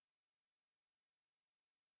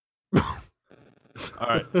All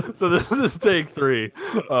right. So this is take 3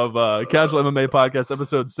 of Casual MMA Podcast,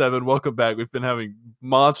 episode 7. Welcome back. We've been having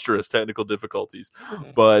monstrous technical difficulties,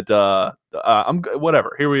 but I'm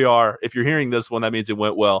whatever. Here we are. If you're hearing this one, that means it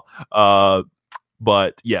went well.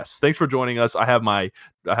 But yes, thanks for joining us. I have my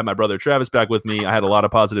brother Travis back with me. I had a lot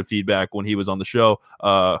of positive feedback when he was on the show.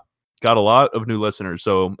 Got a lot of new listeners.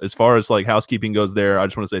 So as far as like housekeeping goes there, I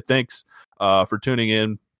just want to say thanks for tuning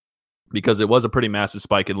in, because it was a pretty massive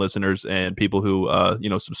spike in listeners and people who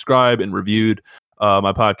subscribe and reviewed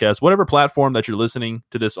my podcast. Whatever platform that you're listening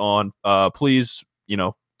to this on, please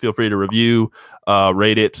feel free to review,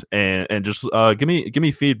 rate it, and just give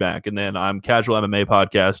me feedback. And then I'm Casual MMA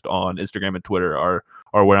Podcast on Instagram and Twitter are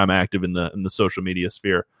where I'm active in the social media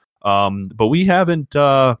sphere. But we haven't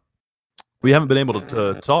been able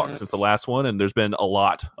to talk since the last one, and there's been a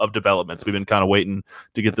lot of developments. We've been kind of waiting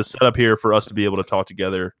to get this set up here for us to be able to talk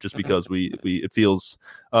together, just because it feels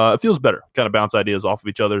better, kind of bounce ideas off of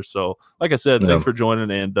each other. So, like I said, thanks for joining,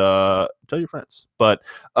 and tell your friends. But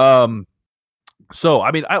so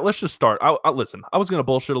I mean, let's just start. Listen, I was going to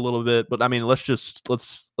bullshit a little bit, but I mean,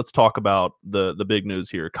 let's talk about the big news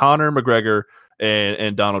here: Conor McGregor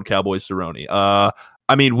and Donald Cowboy Cerrone.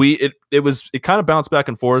 I mean, it kind of bounced back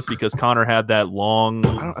and forth because Conor had that long,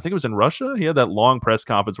 I think it was in Russia. He had that long press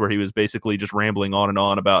conference where he was basically just rambling on and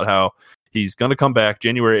on about how he's going to come back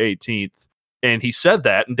January 18th. And he said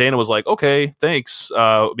that, and Dana was like, okay, thanks.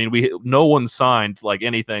 I mean, no one signed like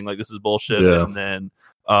anything, like this is bullshit. Yeah. And then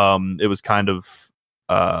it was kind of,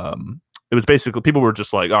 it was basically, people were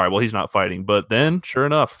just like, all right, well, he's not fighting. But then sure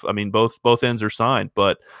enough, I mean, both ends are signed.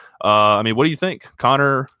 But I mean, what do you think?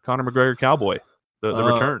 Conor McGregor Cowboy. The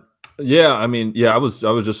return. Yeah, I mean, I was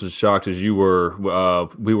just as shocked as you were.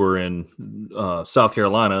 We were in South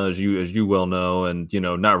Carolina, as you well know, and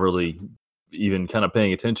not really even kind of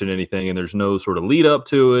paying attention to anything. And there's no sort of lead up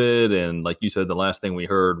to it. And like you said, the last thing we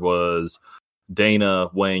heard was Dana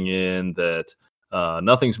weighing in that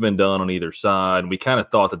nothing's been done on either side. And we kind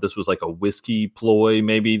of thought that this was like a whiskey ploy,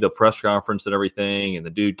 maybe the press conference and everything. And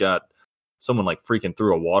the dude someone like freaking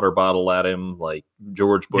threw a water bottle at him, like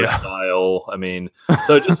George Bush style. I mean,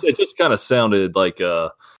 so it just kind of sounded like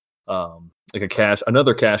another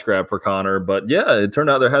cash grab for Conor. But yeah, it turned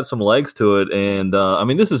out there had some legs to it. And I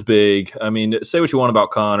mean, this is big. I mean, say what you want about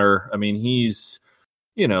Conor. I mean, he's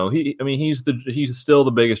still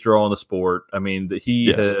the biggest draw in the sport. I mean, he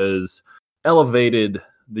has elevated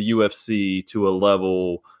the UFC to a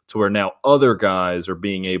level to where now other guys are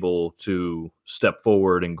being able to step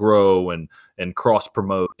forward and grow and cross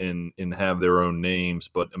promote and have their own names.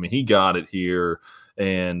 But I mean, he got it here.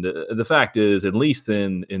 And the fact is, at least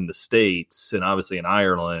in the States and obviously in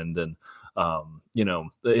Ireland and,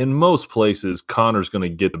 in most places, Conor's going to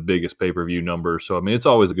get the biggest pay-per-view number. So, I mean, it's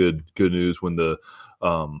always good news when the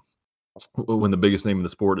biggest name in the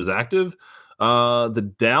sport is active.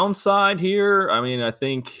 The downside here, I mean, I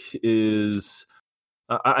think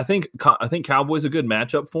Cowboy's a good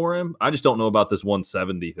matchup for him. I just don't know about this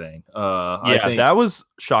 170 thing. That was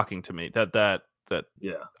shocking to me.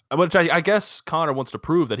 Which I guess Conor wants to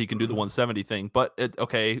prove that he can do the 170 thing. But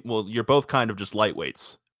you're both kind of just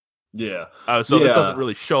lightweights. Yeah. This doesn't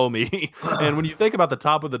really show me. And when you think about the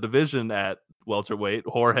top of the division at welterweight,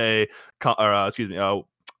 Jorge,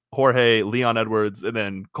 Leon Edwards, and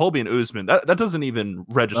then Colby and Usman, that doesn't even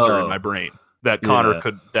register in my brain. That Conor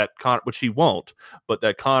which he won't, but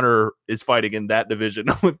that Conor is fighting in that division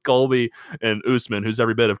with Colby and Usman, who's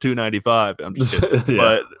every bit of 295. I'm just kidding,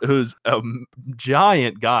 but who's a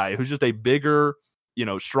giant guy, who's just a bigger,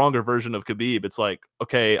 stronger version of Khabib. It's like,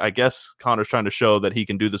 okay, I guess Conor's trying to show that he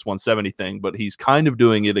can do this 170 thing, but he's kind of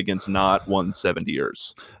doing it against not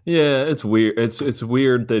 170ers. Yeah, it's weird. It's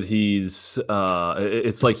weird that he's.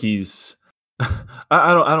 It's like he's.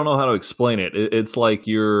 I don't know how to explain it. It's like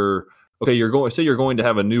you're going to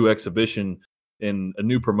have a new exhibition in a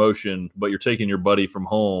new promotion, but you're taking your buddy from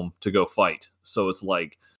home to go fight. So it's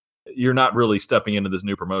like you're not really stepping into this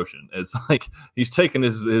new promotion. It's like he's taking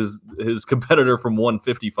his competitor from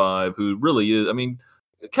 155, who really is. I mean,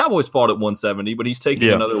 Cowboys fought at 170, but he's taking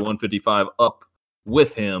another 155 up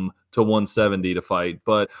with him to 170 to fight.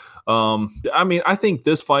 But I mean, I think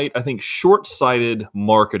this fight, short-sighted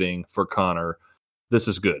marketing for Conor. This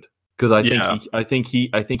is good. Because I think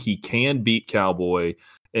he can beat Cowboy,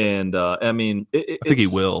 and I mean, I think he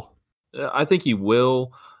will. I think he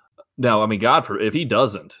will. Now, I mean, God forbid if he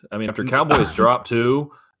doesn't. I mean, after Cowboys drop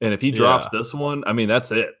 2, and if he drops this one, I mean,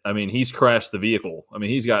 that's it. I mean, he's crashed the vehicle. I mean,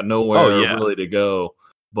 he's got nowhere really to go.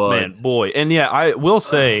 But and I will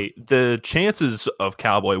say the chances of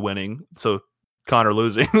Cowboy winning, so Conor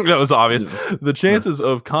losing, that was obvious. The chances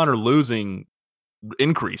of Conor losing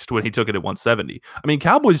increased when he took it at 170. I mean,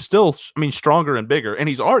 Cowboy's still, stronger and bigger, and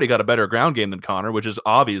he's already got a better ground game than Conor, which is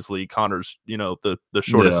obviously Conor's, the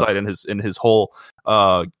shortest side in his whole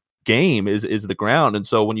game is the ground. And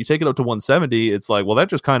so when you take it up to 170, it's like, well, that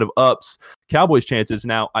just kind of ups Cowboy's chances.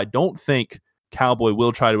 Now, I don't think Cowboy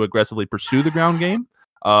will try to aggressively pursue the ground game.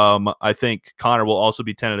 I think Conor will also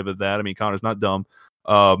be tentative of that. I mean, Conor's not dumb.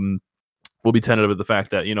 Will be tentative of the fact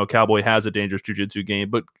that, Cowboy has a dangerous jiu-jitsu game,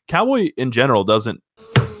 but Cowboy in general doesn't,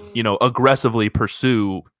 aggressively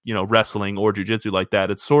pursue, wrestling or jiu-jitsu like that.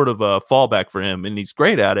 It's sort of a fallback for him, and he's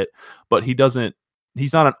great at it, but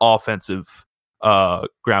he's not an offensive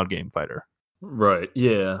ground game fighter. Right.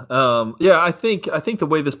 Yeah. I think the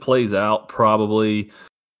way this plays out, probably,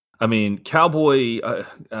 I mean, Cowboy,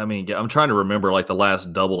 I'm trying to remember like the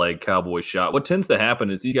last double leg Cowboy shot. What tends to happen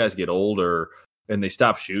is these guys get older and they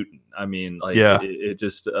stop shooting. I mean, like, it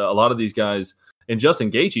just, a lot of these guys, and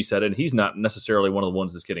Justin Gaethje said it, and he's not necessarily one of the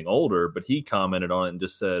ones that's getting older, but he commented on it and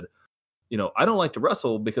just said, I don't like to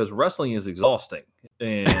wrestle because wrestling is exhausting.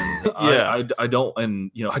 And I don't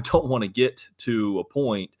want to get to a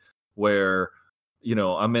point where,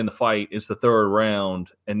 I'm in the fight, it's the third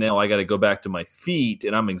round, and now I got to go back to my feet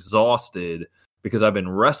and I'm exhausted because I've been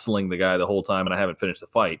wrestling the guy the whole time and I haven't finished the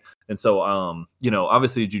fight. And so,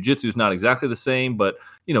 obviously jiu-jitsu is not exactly the same, but,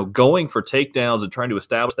 going for takedowns and trying to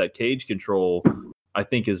establish that cage control, I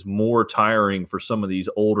think is more tiring for some of these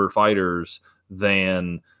older fighters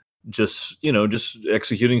than just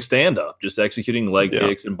executing stand-up, just executing leg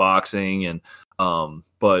kicks and boxing. And, so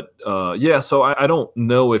I don't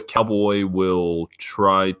know if Cowboy will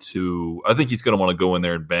try to, I think he's going to want to go in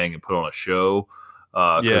there and bang and put on a show.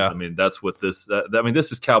 I mean, that's what this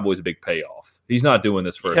is Cowboy's big payoff. He's not doing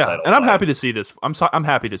this for a title. And I'm happy to see this. I'm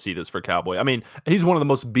happy to see this for Cowboy. I mean, he's one of the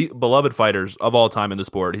most beloved fighters of all time in the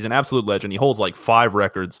sport. He's an absolute legend. He holds like 5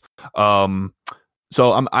 records.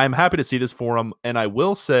 So I'm happy to see this for him. And I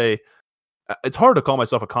will say, it's hard to call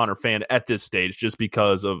myself a Conor fan at this stage, just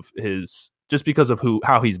because of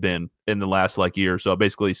how he's been in the last year or so.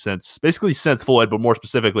 Basically since Floyd, but more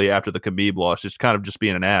specifically after the Khabib loss, just kind of just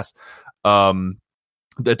being an ass.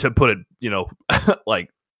 To put it,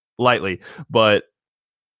 lightly, but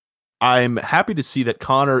I'm happy to see that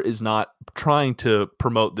Conor is not trying to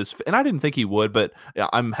promote this, and I didn't think he would, but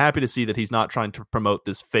I'm happy to see that he's not trying to promote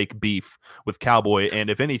this fake beef with Cowboy.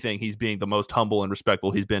 And if anything, he's being the most humble and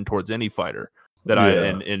respectful he's been towards any fighter that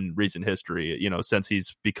in recent history, since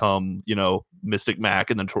he's become, Mystic Mac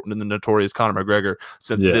and the notorious Conor McGregor.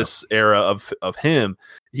 Since this era of him,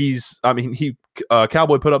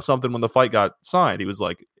 Cowboy put up something when the fight got signed. He was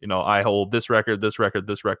like, I hold this record,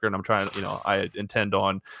 and I'm trying, I intend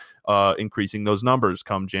on increasing those numbers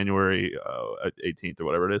come January 18th or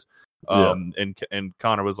whatever it is. And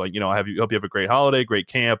Conor was like, hope you have a great holiday, great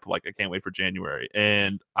camp. Like, I can't wait for January.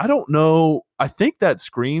 And I don't know. I think that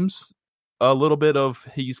screams a little bit of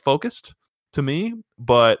he's focused to me,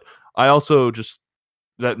 but I also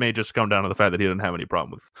that may just come down to the fact that he didn't have any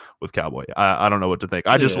problem with Cowboy. I don't know what to think.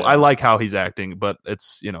 I like how he's acting, but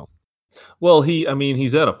it's, Well,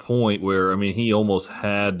 he's at a point where, he almost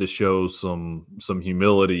had to show some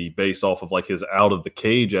humility based off of his out of the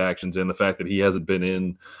cage actions and the fact that he hasn't been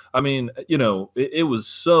in. It was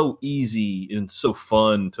so easy and so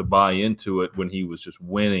fun to buy into it when he was just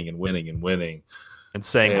winning and winning and winning. And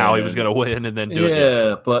saying how he was going to win and then do it.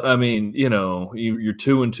 Yeah, but you're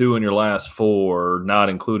 2-2 in your last 4, not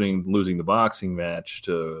including losing the boxing match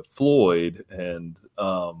to Floyd. And,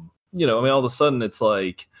 all of a sudden it's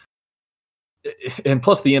like, and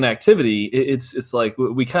plus the inactivity, it's like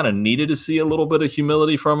we kind of needed to see a little bit of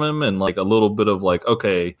humility from him and a little bit of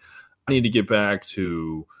okay, I need to get back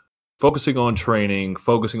to focusing on training,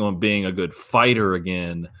 focusing on being a good fighter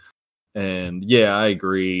again. And I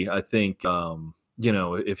agree. I think,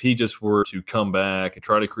 if he just were to come back and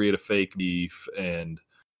try to create a fake beef and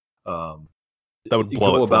that would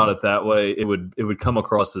blow go about it that way, it would come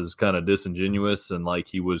across as kind of disingenuous and like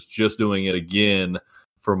he was just doing it again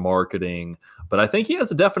for marketing. But I think he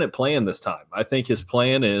has a definite plan this time. I think his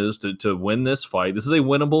plan is to win this fight. This is a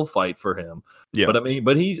winnable fight for him. Yeah.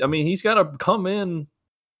 But he's got to come in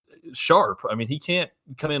sharp. He can't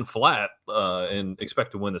come in flat and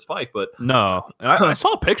expect to win this fight. But no, and I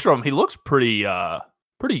saw a picture of him. He looks pretty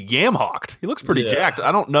yam-hawked. He looks pretty jacked.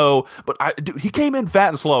 I don't know, but he came in fat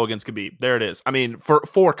and slow against Khabib. There it is.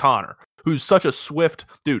 For Conor, who's such a swift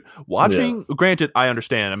dude. Watching, granted, I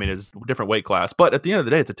understand. It's a different weight class, but at the end of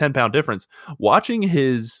the day, it's a 10-pound difference. Watching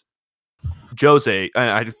his Jose,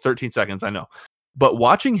 I 13 seconds, I know. But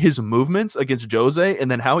watching his movements against Jose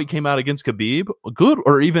and then how he came out against Khabib, good,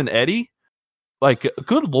 or even Eddie, Like,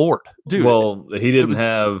 good Lord, dude. Well, he didn't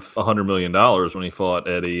have $100 million when he fought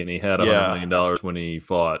Eddie, and he had $100 million when he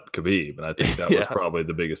fought Khabib, and I think that was probably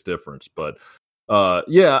the biggest difference. But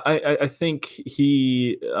I think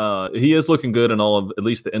he is looking good in all of at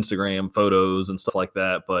least the Instagram photos and stuff like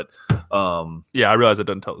that. But I realize it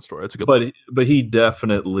doesn't tell the story. It's a good but he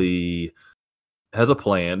definitely has a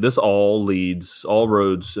plan. All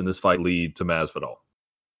roads in this fight lead to Masvidal.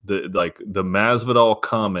 The Masvidal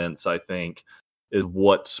comments, I think, is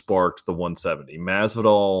what sparked the 170.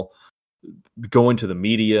 Masvidal going to the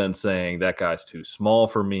media and saying that guy's too small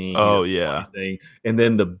for me. Oh yeah. And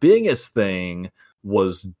then the biggest thing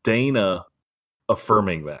was Dana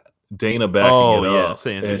affirming that. Dana backing it up.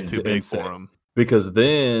 Saying he's too big for him. Because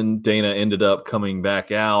then Dana ended up coming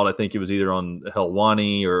back out. I think it was either on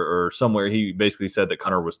Helwani or somewhere. He basically said that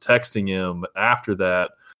Conor was texting him after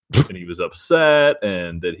that and he was upset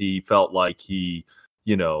and that he felt like he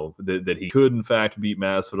that he could in fact beat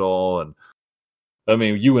Masvidal. And I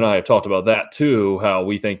mean, you and I have talked about that too, how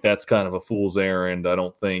we think that's kind of a fool's errand. I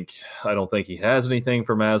don't think he has anything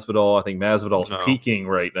for Masvidal. I think Masvidal's peaking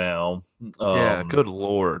right now. Good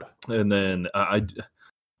Lord. And then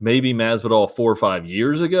maybe Masvidal 4 or 5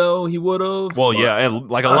 years ago he would have. Well, and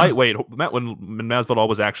like a lightweight when Masvidal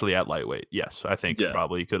was actually at lightweight. Yes, I think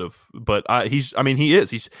probably could have. But he's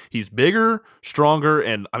bigger, stronger,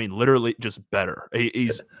 and I mean literally just better.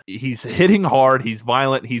 He's hitting hard. He's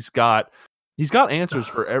violent. He's got answers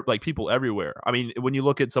for people everywhere. I mean, when you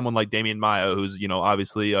look at someone like Damian Maia, who's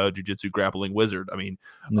obviously a jiu-jitsu grappling wizard. I mean,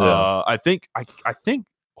 I think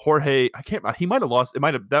Jorge, he might have lost.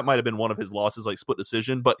 That might have been one of his losses, like split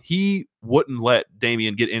decision, but he wouldn't let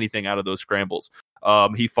Damian get anything out of those scrambles.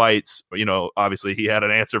 He fights, obviously he had an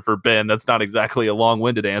answer for Ben. That's not exactly a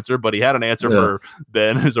long-winded answer, but he had an answer for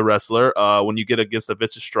Ben, who's a wrestler. When you get against a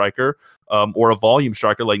vicious striker, or a volume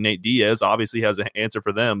striker like Nate Diaz, obviously has an answer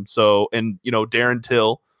for them. So, and Darren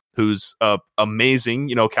Till, who's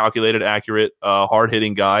amazing, calculated, accurate,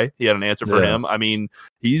 hard-hitting guy. He had an answer for him. I mean,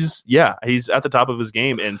 he's at the top of his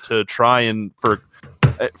game, and to try and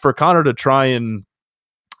for Conor to try and,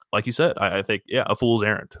 like you said, I think a fool's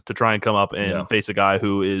errand to try and come up and face a guy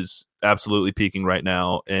who is absolutely peaking right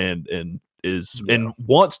now and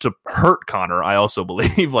wants to hurt Conor. I also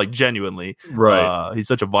believe, like, genuinely, right? He's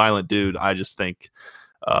such a violent dude. I just think,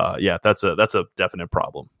 that's a definite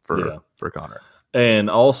problem for Conor. And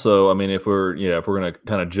also, I mean, if we're going to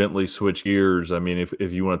kind of gently switch gears, I mean,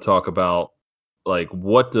 if you want to talk about, like,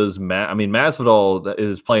 what does Masvidal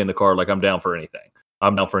is playing the card like, I'm down for anything.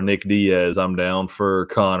 I'm down for Nick Diaz. I'm down for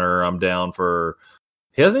Conor. I'm down for.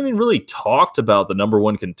 He hasn't even really talked about the number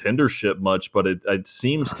one contendership much, but it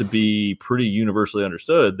seems to be pretty universally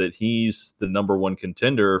understood that he's the number one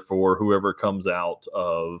contender for whoever comes out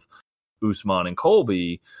of Usman and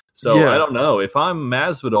Colby. So I don't know. If I'm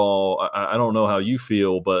Masvidal, I don't know how you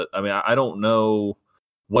feel, but I mean, I don't know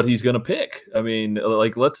what he's going to pick. I mean,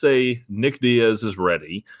 like, let's say Nick Diaz is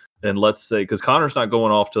ready, and let's say, because Conor's not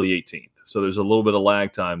going off till the 18th, so there's a little bit of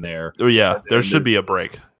lag time there. Oh yeah, there should be a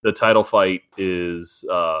break. The title fight is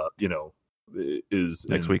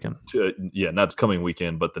next weekend. Not this coming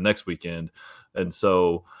weekend, but the next weekend. And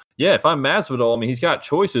so, if I'm Masvidal, I mean, he's got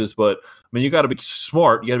choices, but I mean, you got to be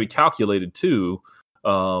smart. You got to be calculated too.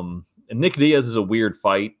 And Nick Diaz is a weird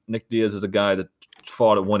fight. Nick Diaz is a guy that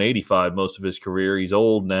fought at 185 most of his career. He's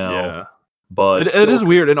old now, but it is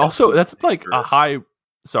weird. And also, that's like a high.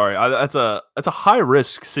 Sorry, that's a high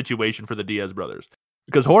risk situation for the Diaz brothers,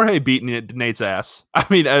 because Jorge beat Nate's ass. I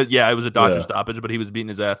mean, it was a doctor stoppage, but he was beating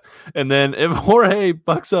his ass. And then if Jorge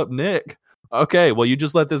fucks up Nick, okay, well, you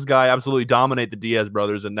just let this guy absolutely dominate the Diaz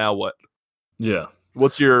brothers, and now what? Yeah.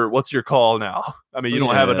 What's your call now? I mean, you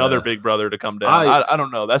don't have another big brother to come down. I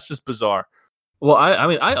don't know. That's just bizarre. Well, I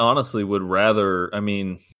mean, I honestly would rather. I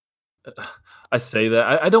mean, I say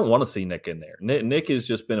that I don't want to see Nick in there. Nick has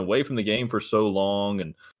just been away from the game for so long,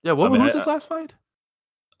 and what was his last fight?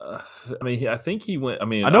 I mean, I think he went. I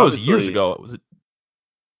mean, I know it was years ago. Was it?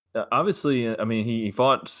 Obviously, I mean, he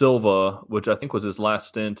fought Silva, which I think was his last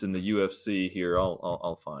stint in the UFC. Here,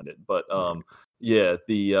 I'll find it. But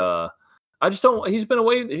I just don't. He's been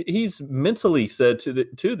away. He's mentally said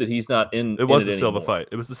that he's not in. It was the Silva fight.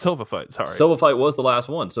 It was the Silva fight. Sorry, Silva fight was the last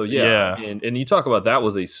one. So and you talk about that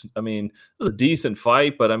was it was a decent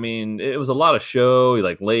fight, but I mean, it was a lot of show. He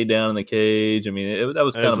like laid down in the cage. I mean, that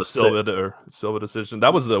was kind of a Silva decision.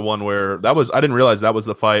 That was the one where I didn't realize that was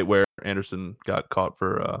the fight where Anderson got caught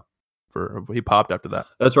for he popped after that.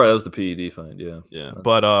 That's right. That was the PED fight. Yeah.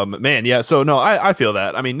 But So no, I feel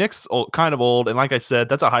that. I mean, Nick's kind of old, and like I said,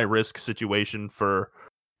 that's a high risk situation for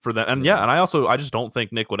them. And and I just don't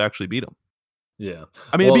think Nick would actually beat him. Yeah.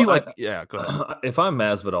 I mean, it'd be like, yeah, go ahead. If I'm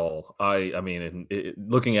Masvidal, I mean,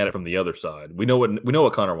 looking at it from the other side, we know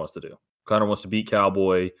what Conor wants to do. Conor wants to beat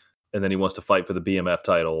Cowboy, and then he wants to fight for the BMF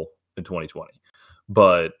title in 2020.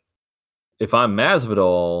 But if I'm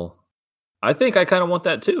Masvidal, I think I kind of want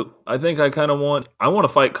that too. I want to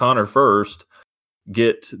fight Conor first,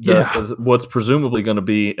 get what's presumably going to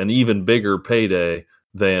be an even bigger payday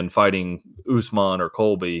than fighting Usman or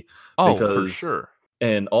Colby. Oh, for sure.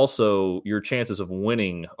 And also, your chances of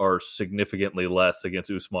winning are significantly less against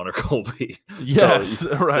Usman or Colby. Yes,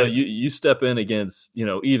 right. So you step in against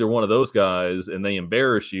either one of those guys, and they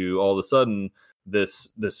embarrass you. All of a sudden, this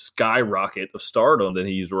skyrocket of stardom that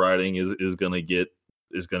he's riding is going to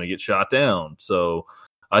get shot down. So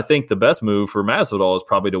I think the best move for Masvidal is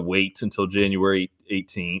probably to wait until January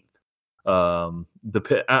 18th. I'm going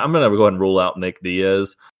to go ahead and rule out Nick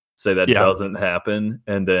Diaz. Say that doesn't happen,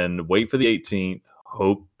 and then wait for the 18th.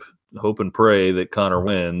 Hope and pray that Conor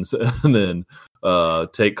wins, and then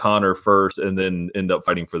take Conor first, and then end up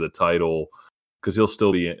fighting for the title, because he'll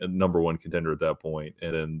still be a number one contender at that point,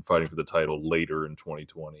 and then fighting for the title later in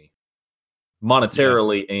 2020.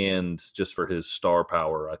 Monetarily and just for his star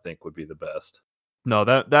power, I think would be the best. No,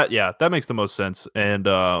 that makes the most sense. And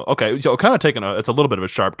okay, so kind of it's a little bit of a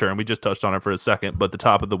sharp turn. We just touched on it for a second, but the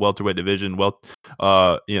top of the welterweight division,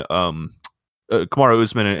 Kamaru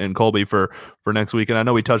Usman and Colby for next week. And I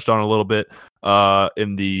know we touched on it a little bit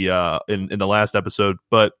in the last episode,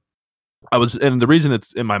 but the reason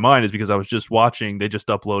it's in my mind is because I was just watching. They just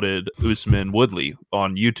uploaded Usman Woodley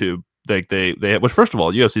on YouTube. Which, first of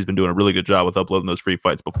all, UFC's been doing a really good job with uploading those free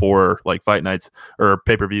fights before like fight nights or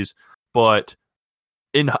pay-per-views. But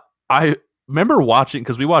I remember watching,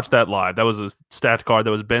 because we watched that live. That was a stat card.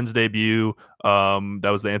 That was Ben's debut. That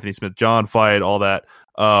was the Anthony Smith-John fight. All that.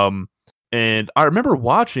 And I remember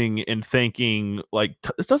watching and thinking, like,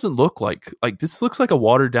 this doesn't look like this looks like a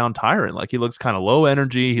watered down Tyrant. Like, he looks kind of low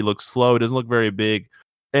energy. He looks slow. He doesn't look very big.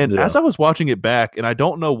 And as I was watching it back, and I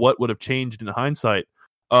don't know what would have changed in hindsight,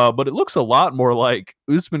 but it looks a lot more like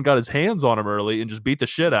Usman got his hands on him early and just beat the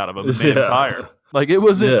shit out of him and made him tired. Like, it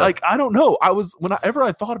wasn't like, I don't know. Whenever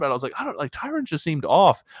I thought about it, I was like, Tyrant just seemed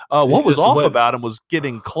off. What was off about him was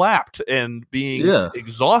getting clapped and being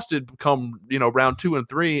exhausted come, round 2 and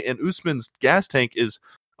 3. And Usman's gas tank is,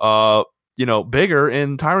 bigger,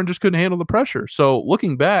 and Tyrant just couldn't handle the pressure. So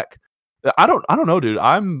looking back, I don't know, dude.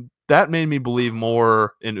 That made me believe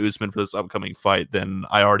more in Usman for this upcoming fight than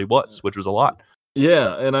I already was, which was a lot.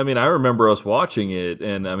 Yeah. And I mean, I remember us watching it,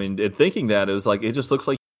 and I mean, thinking that it was like, it just looks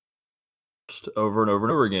like over and over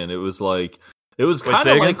and over again. It was kind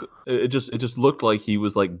of like it just looked like he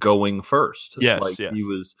was like going first. Yes, he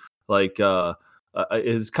was like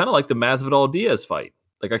it's kind of like the Masvidal Diaz fight.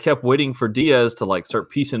 Like, I kept waiting for Diaz to like start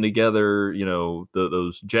piecing together,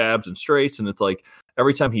 those jabs and straights, and it's like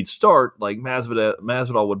every time he'd start, like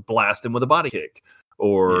Masvidal would blast him with a body kick,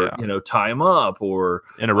 or tie him up, or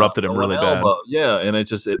interrupted him really bad. Yeah, and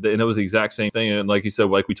it was the exact same thing. And like you said,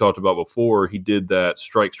 like we talked about before, he did that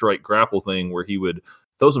strike grapple thing where he would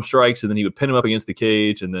throw some strikes and then he would pin him up against the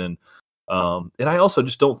cage. And then and I also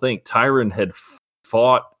just don't think Tyrant had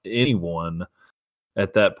fought anyone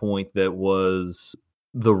at that point that was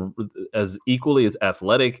as equally as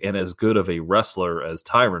athletic and as good of a wrestler as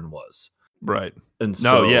Tyrant was. Right. And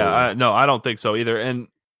so, I don't think so either. And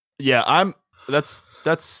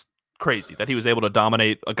that's crazy that he was able to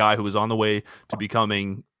dominate a guy who was on the way to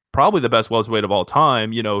becoming probably the best welterweight of all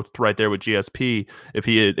time, right there with GSP if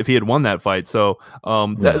he had won that fight. So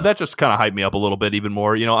that just kind of hyped me up a little bit even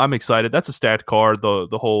more. I'm excited. That's a stacked card,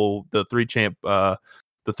 the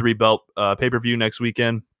 3 belt pay-per-view next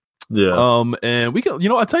weekend. Yeah. And we can,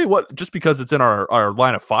 I'll tell you what, just because it's in our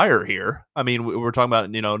line of fire here. I mean, we're talking about,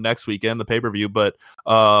 next weekend, the pay-per-view, but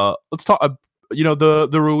let's talk,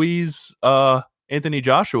 the Ruiz, Anthony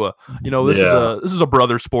Joshua, this is a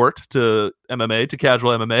brother sport to MMA, to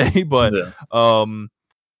casual MMA, but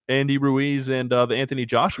Andy Ruiz and the Anthony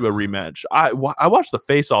Joshua rematch. I watched the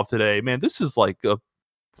face-off today, man. This is like a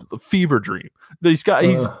fever dream. He's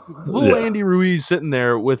Andy Ruiz sitting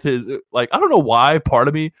there with his, like, I don't know why. Part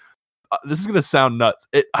of me, this is gonna sound nuts.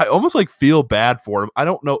 I almost like feel bad for him. I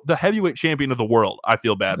don't know, the heavyweight champion of the world. I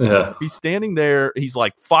feel bad for him. He's standing there. He's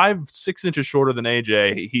like 5-6 inches shorter than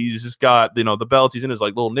AJ. He's just got the belts. He's in his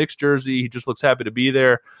like little Knicks jersey. He just looks happy to be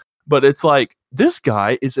there. But it's like, this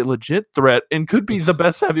guy is a legit threat and could be the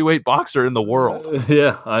best heavyweight boxer in the world.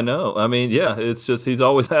 Yeah, I know. I mean, it's just he's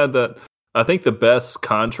always had that. I think the best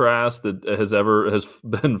contrast that has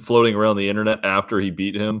been floating around the internet after he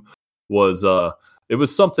beat him was it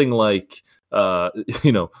was something like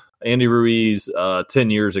Andy Ruiz 10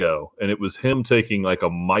 years ago, and it was him taking like a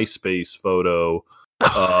MySpace photo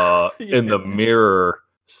in the mirror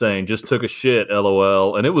saying "just took a shit,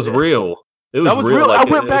 LOL," and it was real. That was real. Like,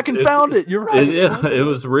 I went back and found it. You're right. It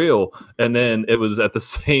was real. And then it was at the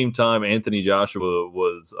same time Anthony Joshua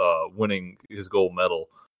was winning his gold medal.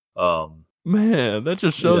 Man, that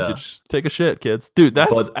just shows you. Just take a shit, kids. Dude,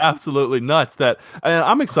 that's absolutely nuts.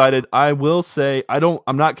 I'm excited. I will say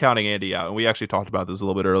I'm not counting Andy out, and we actually talked about this a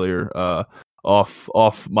little bit earlier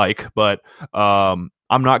off mic, but I'm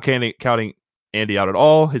not counting Andy out at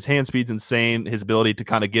all. His hand speed's insane. His ability to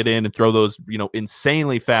kind of get in and throw those,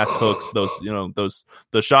 insanely fast hooks,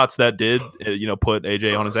 the shots that did, put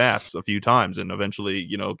AJ on his ass a few times and eventually,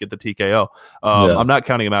 get the TKO. I'm not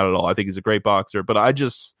counting him out at all. I think he's a great boxer, but I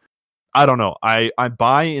don't know. I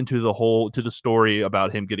buy into the story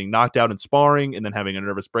about him getting knocked out in sparring and then having a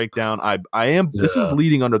nervous breakdown. This is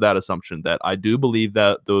leading under that assumption that I do believe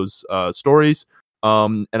that those stories.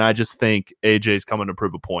 And I just think AJ's coming to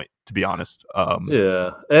prove a point, to be honest.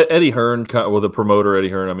 Eddie Hearn, the promoter Eddie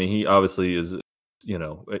Hearn. I mean, he obviously is,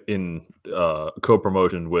 in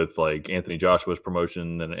co-promotion with like Anthony Joshua's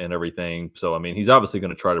promotion and everything. So I mean, he's obviously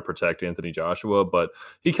going to try to protect Anthony Joshua, but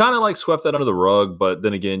he kind of like swept that under the rug. But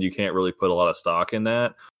then again, you can't really put a lot of stock in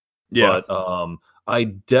that. Yeah. But I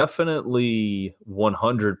definitely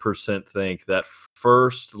 100% think that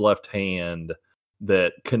first left hand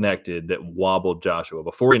that connected, that wobbled Joshua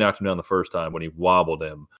before he knocked him down the first time, when he wobbled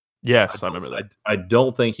him. Yes, I remember that. I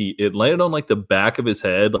don't think it landed on like the back of his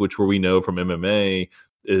head, which where we know from MMA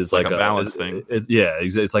is like a balance thing.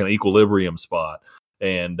 It's like an equilibrium spot.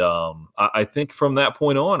 And I think from that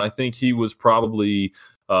point on, I think he was probably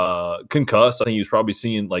concussed. I think he was probably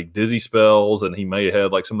seeing like dizzy spells, and he may have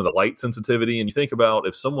had like some of the light sensitivity. And you think about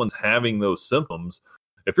if someone's having those symptoms,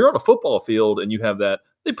 if you're on a football field and you have that,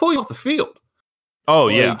 they pull you off the field.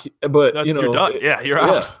 Oh, but you're done. Yeah, you're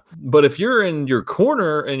out. But if you're in your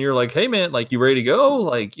corner and you're like, hey man, like, you ready to go?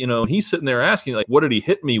 Like, and he's sitting there asking, like, what did he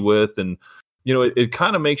hit me with? And, it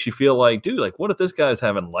kind of makes you feel like, dude, like, what if this guy's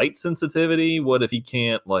having light sensitivity? What if he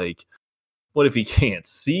can't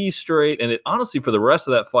see straight? And it honestly, for the rest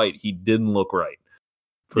of that fight, he didn't look right.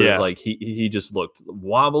 Like, he just looked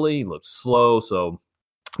wobbly, looked slow. So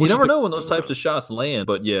you never know when those types of shots land.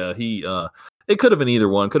 But yeah, it could have been either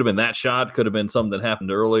one. Could have been that shot. Could have been something that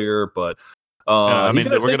happened earlier. But we're going to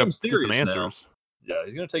get some answers. Now. Yeah,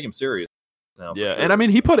 he's going to take him serious now. Yeah, sure. And I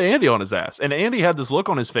mean, he put Andy on his ass. And Andy had this look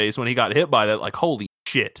on his face when he got hit by that, like, holy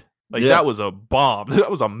shit. Like, that was a bomb. That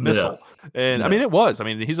was a missile. Yeah. And, I mean, it was. I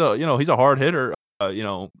mean, he's a hard hitter.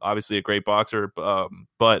 Obviously a great boxer.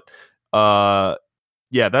 But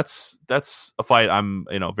yeah, that's a fight I'm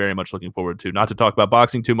very much looking forward to. Not to talk about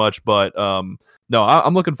boxing too much, but no,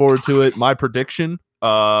 I'm looking forward to it. My prediction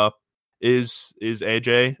is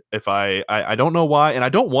AJ. If I don't know why, and I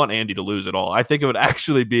don't want Andy to lose at all. I think it would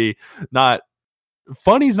actually be not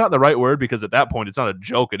funny's not the right word, because at that point it's not a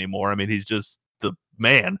joke anymore. I mean, he's just the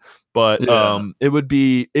man. But it would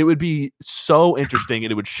be so interesting,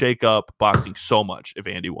 and it would shake up boxing so much if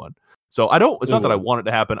Andy won. So it's not that I want it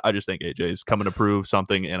to happen. I just think AJ is coming to prove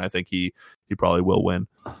something, and I think he probably will win.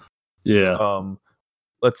 Yeah.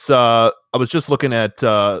 I was just looking at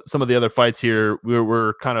some of the other fights here.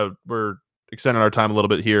 We're extending our time a little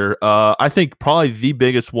bit here. I think probably the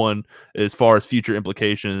biggest one as far as future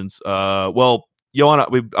implications. Joanna,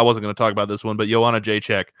 I wasn't going to talk about this one, but Joanna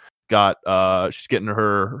Jacek she's getting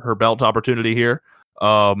her belt opportunity here.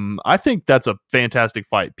 I think that's a fantastic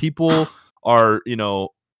fight. People are, it's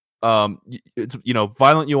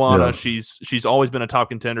Violent Joanna. Yeah. She's always been a top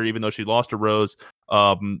contender, even though she lost to Rose.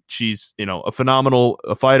 She's a phenomenal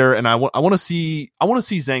fighter, and I want to see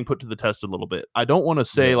Zhang put to the test a little bit. I don't want to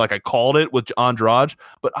say like I called it with Andrade,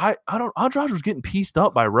 but Andrade was getting pieced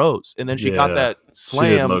up by Rose, and then she got that slam. She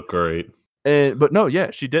didn't look great. But no,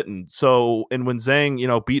 she didn't. So, and when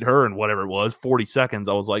Zhang, beat her in whatever it was, 40 seconds,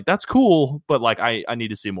 I was like, that's cool, but like I need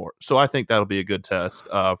to see more. So I think that'll be a good test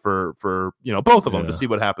for both of them to see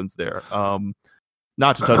what happens there.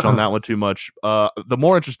 Not to touch on that one too much. The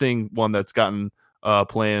more interesting one that's gotten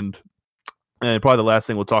planned, and probably the last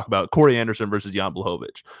thing we'll talk about, Corey Anderson versus Jan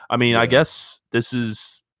Blachowicz. I mean, I guess this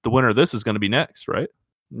is the winner of this is going to be next, right?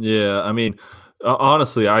 Yeah, I mean,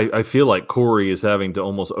 honestly, I feel like Corey is having to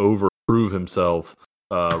almost prove himself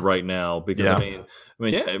right now, because I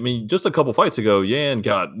mean, just a couple fights ago, Yan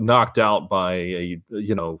got knocked out by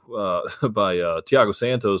Thiago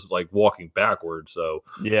Santos, like walking backwards. So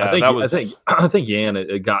I think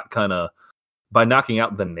Yan got kind of, by knocking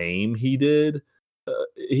out the name he did,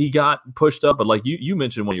 he got pushed up. But like you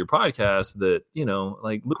mentioned in one of your podcasts that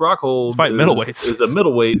like Luke Rockhold fight middleweights is a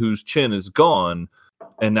middleweight whose chin is gone.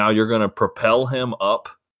 and now you're going to propel him up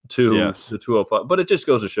to the 205. But it just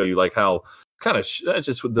goes to show you like how kind of that's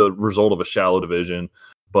just the result of a shallow division.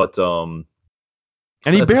 But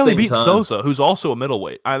and he barely beat Sosa, who's also a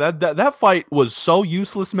middleweight. That fight was so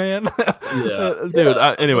useless, man. Dude.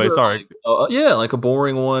 Anyway, sorry. Like a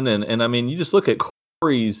boring one, and I mean, you just look at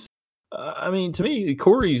Corey's. I mean, to me,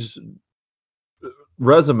 Corey's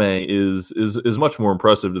resume is much more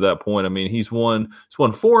impressive to that point. I mean, he's won 4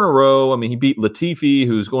 in a row. I mean, he beat Latifi,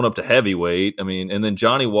 who's going up to heavyweight. I mean, and then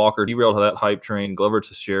Johnny Walker derailed that hype train. Glover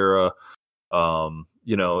Teixeira.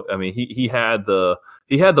 You know, I mean, he had the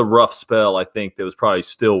rough spell. I think that was probably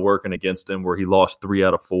still working against him, where he lost 3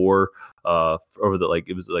 out of 4 over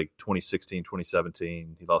it was 2016,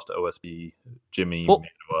 2017. He lost to OSB, Jimmy.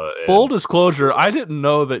 Full disclosure, I didn't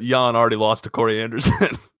know that Jan already lost to Corey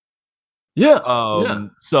Anderson.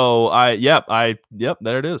 So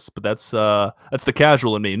there it is. But that's the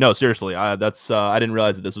casual in me. No, seriously, I didn't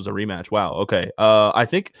realize that this was a rematch. Wow. Okay. I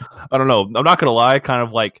think, I don't know. I'm not gonna lie. Kind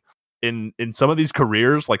of like in some of these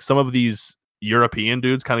careers, like some of these European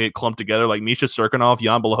dudes kind of get clumped together, like Misha Serkinov,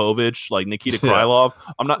 Jan Blachowicz, like Nikita Krylov.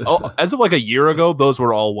 I'm not as of like a year ago, those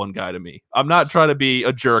were all one guy to me. I'm not trying to be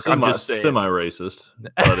a jerk. I'm just saying semi-racist,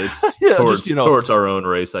 but it's towards our own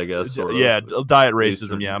race, I guess. Diet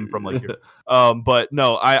racism. Yeah, I'm from like here. But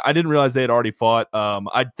no, I didn't realize they had already fought.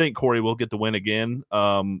 I think Corey will get the win again.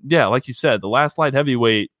 Like you said, the last light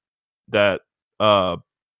heavyweight that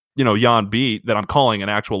Jan beat, that I'm calling an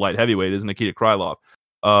actual light heavyweight, is Nikita Krylov.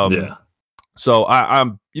 So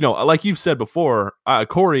I'm, like you've said before,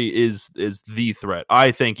 Corey is the threat.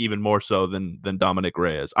 I think even more so than Dominic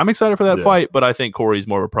Reyes. I'm excited for that fight, but I think Corey's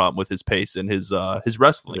more of a problem with his pace and his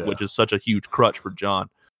wrestling, which is such a huge crutch for John.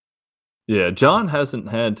 Yeah, John hasn't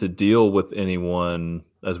had to deal with anyone,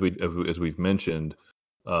 as we've mentioned.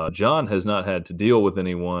 John has not had to deal with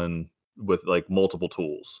anyone with like multiple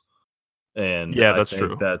tools. And that's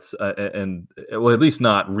true. That's at least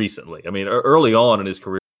not recently. I mean, early on in his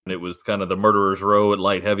career, it was kind of the murderer's row at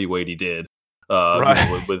light heavyweight he did,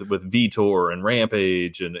 with Vitor and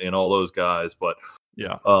Rampage and all those guys. But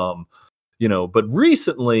but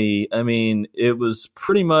recently, I mean, it was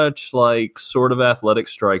pretty much like sort of athletic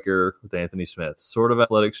striker with Anthony Smith, sort of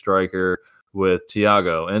athletic striker with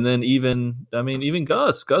Tiago, and then even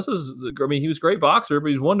Gus. Gus is, I mean, he was a great boxer, but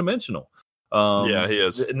he's one dimensional. He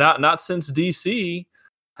is. Not since DC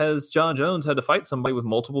has John Jones had to fight somebody with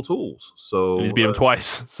multiple tools. So and he's beat him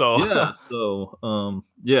twice. So I'm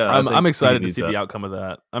excited to see the outcome of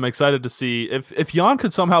that. I'm excited to see if Jan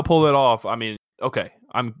could somehow pull it off. I mean, okay,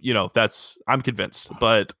 I'm convinced,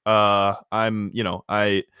 but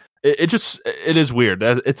it is weird.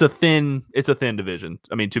 It's a thin division.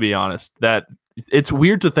 I mean, to be honest, that it's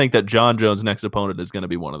weird to think that John Jones' next opponent is going to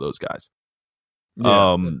be one of those guys.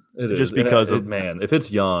 Just because if it's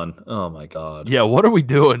Jan, oh my god, what are we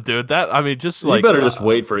doing, dude? Just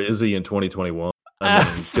wait for Izzy in 2021. I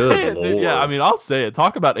mean, good Lord. Dude, I mean, I'll say it.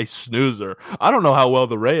 Talk about a snoozer. I don't know how well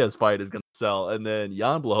the Reyes fight is going to sell, and then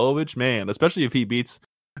Jan Blachowicz, man, especially if he beats,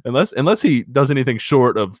 unless he does anything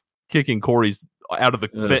short of kicking Corey's out of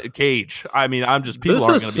the cage. I mean, people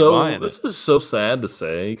aren't going to be buying it. This is so sad to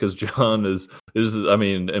say, because John is I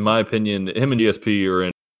mean, in my opinion, him and GSP are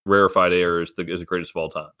in rarefied air is the greatest of all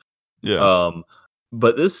time.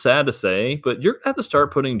 But it's sad to say, but you're gonna have to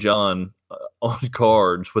start putting John on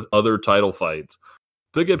cards with other title fights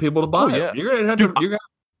to get people to buy him. You're gonna have to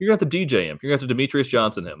DJ him. You're gonna have to Demetrius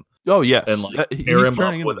Johnson him. Oh yes, and pair him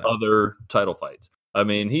up with other title fights. I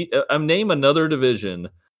mean, name another division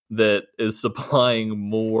that is supplying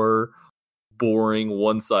more boring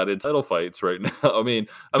one-sided title fights right now. I mean,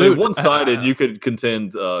 one-sided you could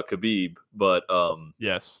contend Khabib, but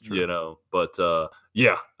yes, true.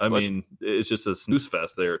 I mean, it's just a snooze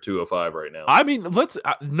fest there at 205 right now. I mean,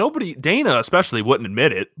 Dana especially wouldn't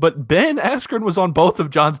admit it, but Ben Askren was on both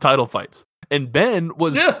of John's title fights, and Ben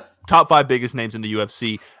was top 5 biggest names in the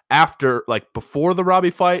UFC after, like, before the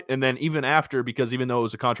Robbie fight, and then even after, because even though it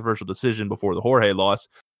was a controversial decision before the Jorge loss,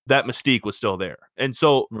 that mystique was still there. And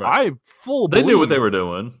so they knew what they were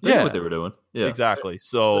doing. Yeah, exactly.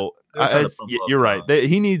 So you're right.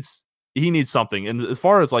 He needs something. And as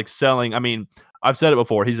far as like selling, I mean, I've said it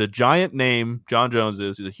before. He's a giant name. John Jones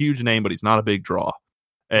is. He's a huge name, but he's not a big draw.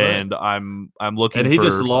 And I'm looking. And he for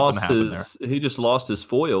just lost his. He just lost his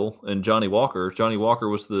foil in Johnny Walker. Johnny Walker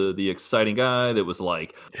was the exciting guy that was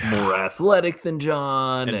like more athletic than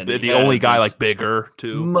John, and the only guy like bigger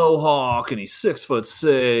too. Mohawk, and he's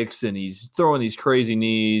 6'6", and he's throwing these crazy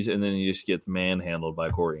knees, and then he just gets manhandled by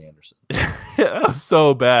Corey Anderson. Yeah,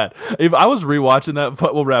 so bad. If I was rewatching that,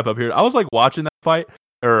 we'll wrap up here. I was like watching that fight,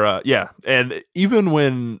 and even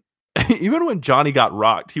when even when Johnny got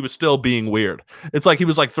rocked, he was still being weird. It's like he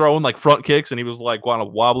was like throwing like front kicks and he was like kind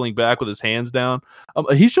of wobbling back with his hands down.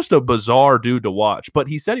 He's just a bizarre dude to watch. But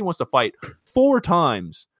he said he wants to fight 4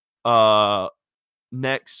 times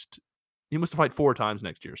next. He wants to fight 4 times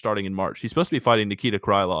next year, starting in March. He's supposed to be fighting Nikita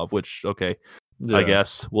Krylov, which I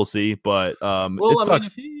guess we'll see. But it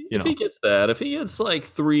sucks. If he gets that, if he gets like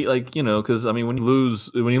 3, like because I mean, when you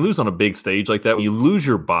lose on a big stage like that, when you lose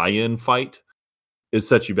your buy-in fight, it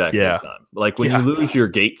sets you back that time. Like when you lose your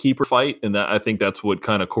gatekeeper fight, and that I think that's what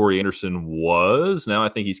kind of Corey Anderson was. Now I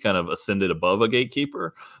think he's kind of ascended above a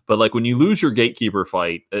gatekeeper. But like when you lose your gatekeeper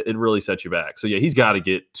fight, it really sets you back. So yeah, he's got to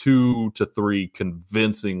get 2 to 3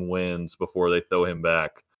 convincing wins before they throw him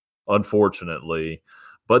back. Unfortunately,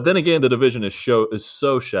 but then again, the division is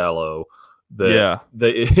so shallow that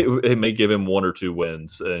it may give him 1 or 2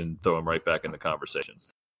 wins and throw him right back in the conversation.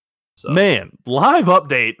 So. Man, live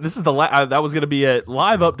update. This is that was going to be a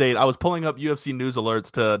live update. I was pulling up UFC news alerts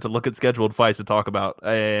to look at scheduled fights to talk about,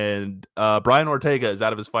 and Brian Ortega is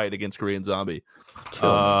out of his fight against Korean Zombie,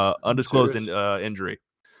 undisclosed injury.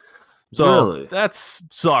 So really? That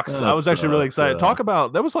sucks. I was actually really excited. Talk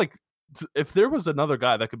about that was like if there was another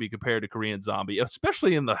guy that could be compared to Korean Zombie,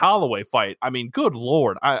 especially in the Holloway fight. I mean, good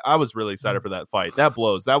Lord, I was really excited for that fight. That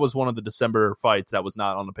blows. That was one of the December fights that was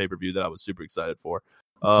not on the pay-per-view that I was super excited for.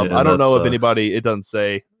 I don't know if anybody. It doesn't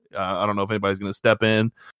say. I don't know if anybody's going to step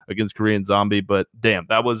in against Korean Zombie, but damn,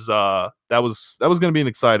 that was going to be an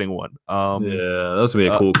exciting one. That was going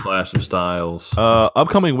to be a cool clash of styles.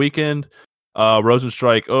 Upcoming weekend,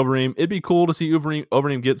 Rosenstrike Overeem. It'd be cool to see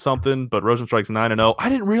Overeem get something, but Rosenstrike's 9-0. I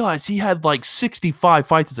didn't realize he had like 65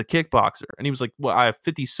 fights as a kickboxer, and he was like, "Well, I have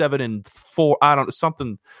 57-4." I don't know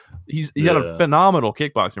something. He had a phenomenal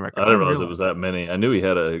kickboxing record. I didn't realize it was that many. I knew he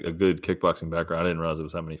had a good kickboxing background. I didn't realize it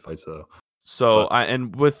was that many fights though. So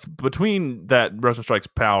between that Rosenstrike's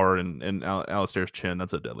power and Alistair's chin,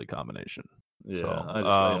 that's a deadly combination. Yeah,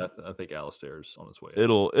 so, I think Alistair's on his way.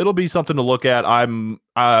 It'll be something to look at. I'm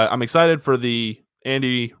excited for the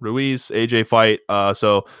Andy Ruiz AJ fight.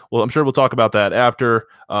 So I'm sure we'll talk about that after.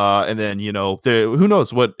 And then who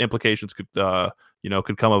knows what implications could come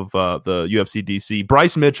of the UFC DC.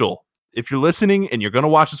 Bryce Mitchell, if you're listening and you're gonna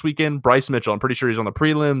watch this weekend, Bryce Mitchell. I'm pretty sure he's on the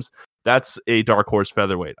prelims. That's a dark horse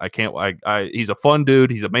featherweight. He's a fun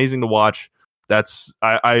dude. He's amazing to watch. That's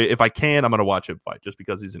if I can, I'm gonna watch him fight just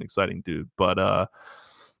because he's an exciting dude. But yeah.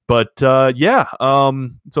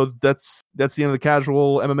 So that's the end of the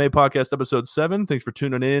Casual MMA Podcast, episode 7. Thanks for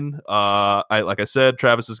tuning in. Like I said,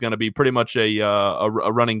 Travis is going to be pretty much a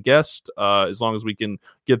running guest as long as we can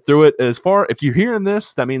get through it. If you're hearing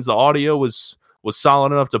this, that means the audio was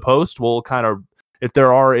solid enough to post. We'll kind of, if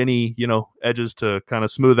there are any edges to kind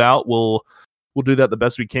of smooth out, we'll do that the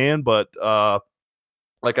best we can. But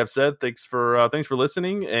like I've said, thanks for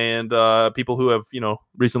listening, and people who have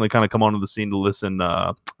recently kind of come onto the scene to listen.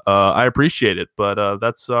 I appreciate it, but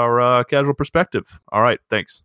that's our casual perspective. All right, thanks.